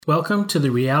Welcome to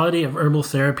the Reality of Herbal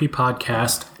Therapy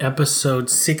podcast, episode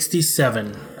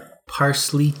 67,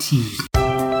 Parsley Tea.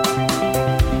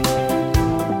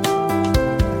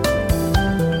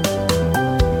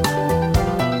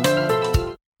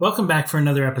 Welcome back for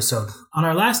another episode. On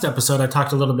our last episode, I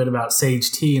talked a little bit about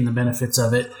sage tea and the benefits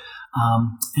of it.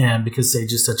 And because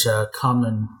sage is such a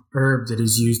common herb that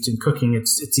is used in cooking,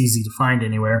 it's easy to find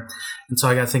anywhere. And so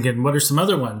I got thinking, what are some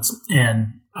other ones?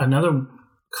 And another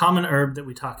common herb that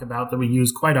we talk about that we use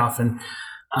quite often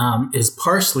is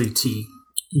parsley tea.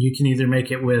 You can either make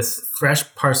it with fresh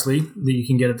parsley that you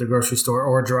can get at the grocery store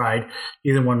or dried.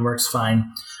 Either one works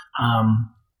fine.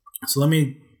 So let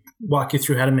me walk you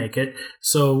through how to make it.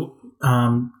 So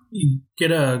you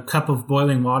get a cup of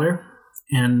boiling water.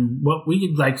 And what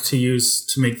we like to use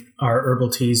to make our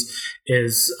herbal teas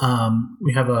is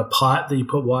we have a pot that you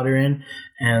put water in,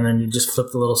 and then you just flip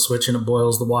the little switch and it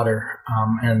boils the water.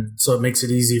 And so it makes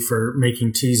it easy for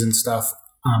making teas and stuff.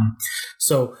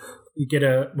 So you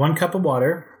get 1 cup of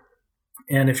water,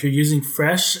 and if you're using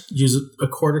fresh, use a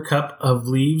 1/4 cup of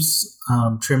leaves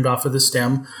trimmed off of the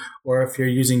stem, or if you're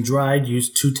using dried,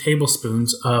 use 2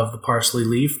 tablespoons of the parsley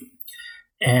leaf,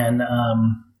 and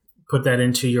put that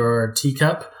into your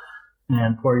teacup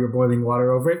and pour your boiling water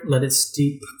over it. Let it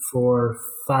steep for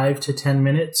 5 to 10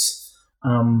 minutes.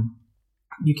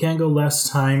 You can go less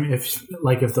time if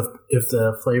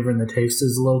the flavor and the taste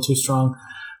is a little too strong,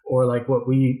 or like what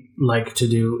we like to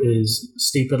do is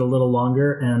steep it a little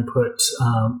longer and put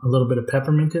a little bit of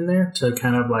peppermint in there to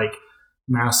kind of like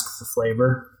mask the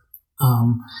flavor.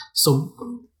 So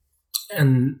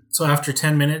after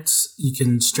 10 minutes, you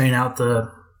can strain out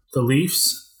the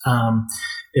leaves.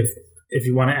 If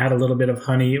you want to add a little bit of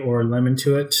honey or lemon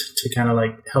to it to kind of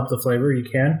like help the flavor, you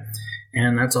can.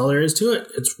 And that's all there is to it.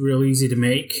 It's real easy to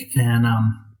make. And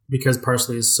because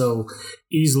parsley is so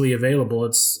easily available,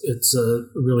 it's a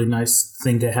really nice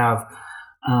thing to have.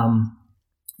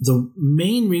 The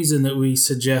main reason that we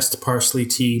suggest parsley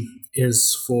tea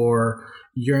is for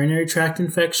urinary tract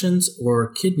infections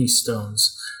or kidney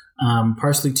stones.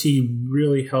 Parsley tea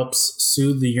really helps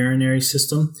soothe the urinary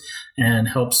system and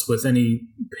helps with any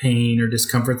pain or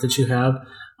discomfort that you have.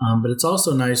 But it's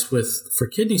also nice for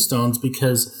kidney stones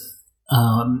because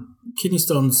kidney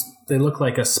stones, they look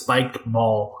like a spiked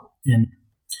ball in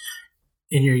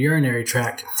your urinary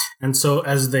tract. And so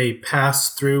as they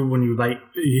pass through, when you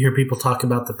hear people talk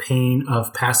about the pain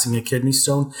of passing a kidney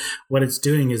stone, what it's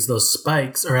doing is those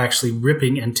spikes are actually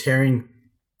ripping and tearing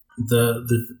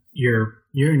your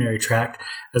urinary tract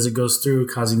as it goes through,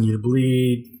 causing you to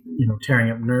bleed,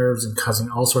 tearing up nerves and causing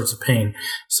all sorts of pain.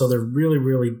 So they're really,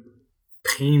 really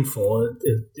painful.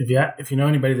 If you know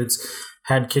anybody that's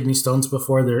had kidney stones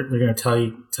before, they're going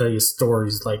to tell you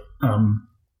stories. Like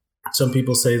some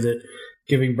people say that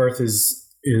giving birth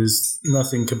is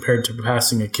nothing compared to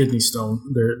passing a kidney stone.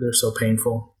 They're so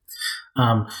painful.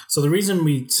 So the reason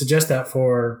we suggest that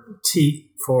for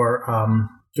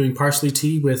doing parsley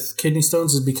tea with kidney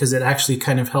stones is because it actually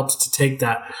kind of helps to take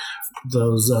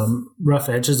those rough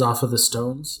edges off of the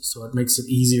stones, so it makes it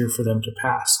easier for them to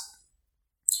pass.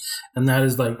 And that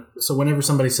is so whenever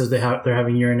somebody says they're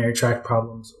having urinary tract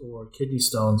problems or kidney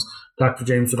stones, Dr.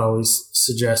 James would always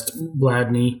suggest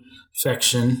bladney,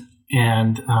 fection,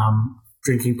 and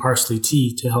drinking parsley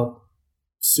tea to help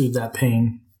soothe that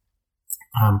pain.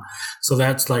 So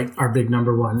that's like our big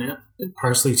number one,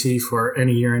 parsley tea for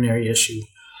any urinary issue.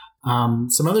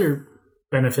 Some other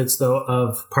benefits, though,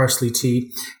 of parsley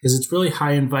tea is it's really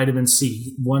high in vitamin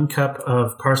C. 1 cup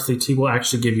of parsley tea will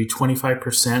actually give you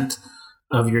 25%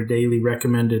 of your daily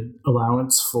recommended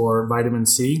allowance for vitamin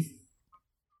C.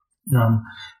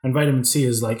 And vitamin C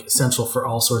is essential for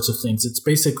all sorts of things. It's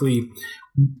basically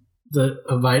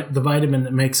the vitamin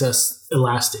that makes us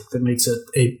elastic, that makes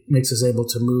us able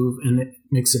to move, and it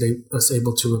makes us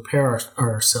able to repair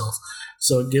ourselves.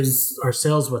 So it gives our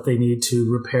cells what they need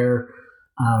to repair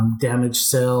damaged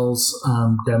cells,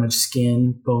 damaged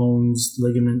skin, bones,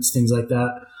 ligaments, things like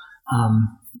that.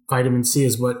 Vitamin C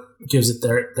is what gives it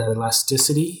that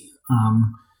elasticity,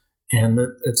 and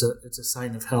it's a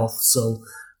sign of health. So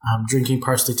drinking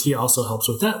parsley tea also helps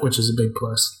with that, which is a big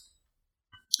plus.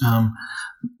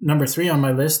 Number 3 on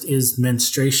my list is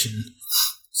menstruation.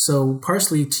 So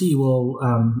parsley tea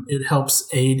it helps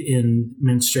aid in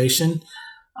menstruation.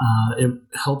 It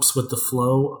helps with the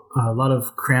flow. A lot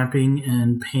of cramping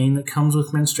and pain that comes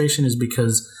with menstruation is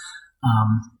because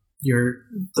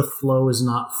the flow is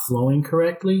not flowing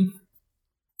correctly.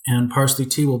 And parsley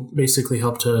tea will basically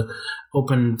help to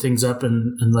open things up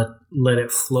and let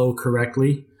it flow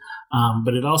correctly.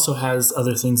 But it also has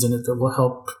other things in it that will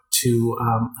help to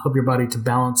help your body to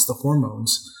balance the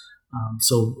hormones.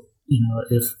 So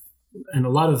and a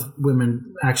lot of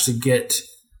women actually get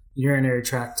urinary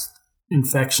tract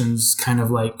infections kind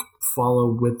of like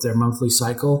follow with their monthly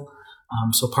cycle.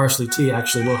 So Parsley Tea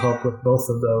actually will help with both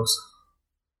of those.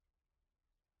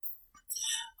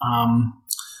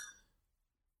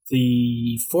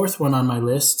 The fourth one on my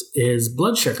list is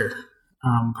blood sugar.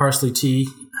 Parsley Tea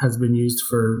has been used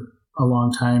for a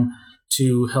long time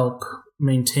to help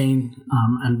maintain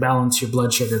and balance your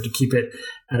blood sugar, to keep it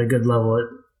at a good level.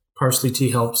 Parsley Tea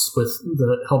helps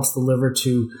the liver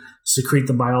to secrete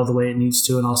the bile the way it needs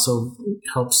to, and also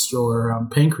helps your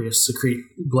pancreas secrete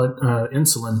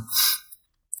insulin,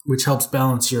 which helps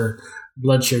balance your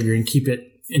blood sugar and keep it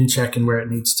in check and where it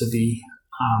needs to be.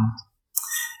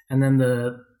 And then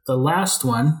the last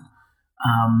one,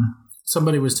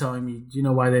 somebody was telling me, do you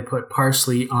know why they put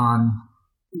parsley on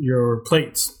your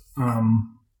plates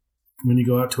when you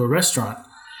go out to a restaurant?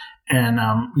 And,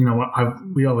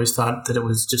 we always thought that it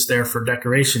was just there for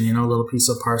decoration, a little piece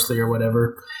of parsley or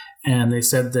whatever. And they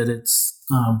said that it's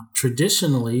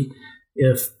traditionally,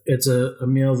 if it's a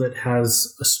meal that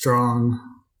has a strong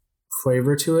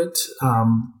flavor to it,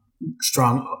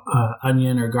 strong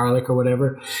onion or garlic or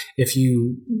whatever, if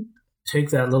you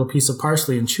take that little piece of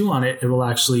parsley and chew on it, it will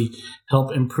actually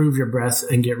help improve your breath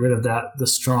and get rid of the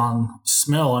strong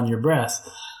smell on your breath.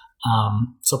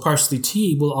 So Parsley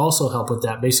Tea will also help with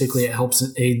that. Basically, it helps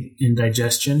aid in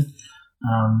digestion.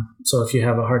 So if you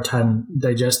have a hard time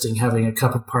digesting, having a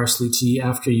cup of Parsley Tea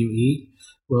after you eat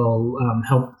will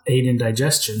help aid in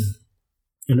digestion,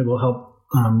 and it will help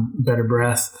better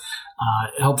breath.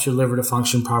 It helps your liver to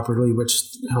function properly, which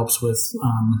helps with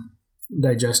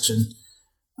digestion.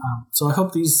 So I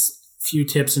hope these few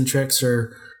tips and tricks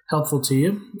are helpful to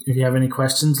you. If you have any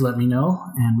questions, let me know,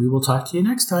 and we will talk to you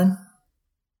next time.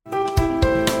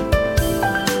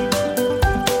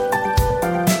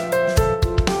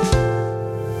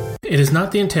 It is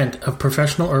not the intent of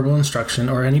professional herbal instruction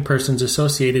or any persons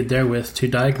associated therewith to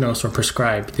diagnose or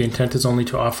prescribe. The intent is only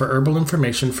to offer herbal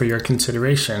information for your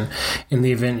consideration. In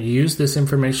the event you use this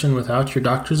information without your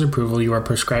doctor's approval, you are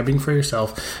prescribing for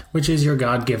yourself, which is your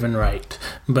God-given right.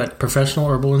 But professional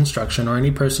herbal instruction or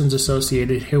any persons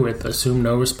associated herewith assume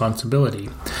no responsibility.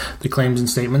 The claims and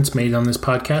statements made on this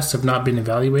podcast have not been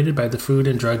evaluated by the Food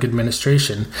and Drug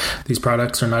Administration. These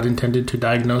products are not intended to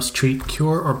diagnose, treat,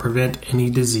 cure, or prevent any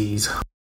disease.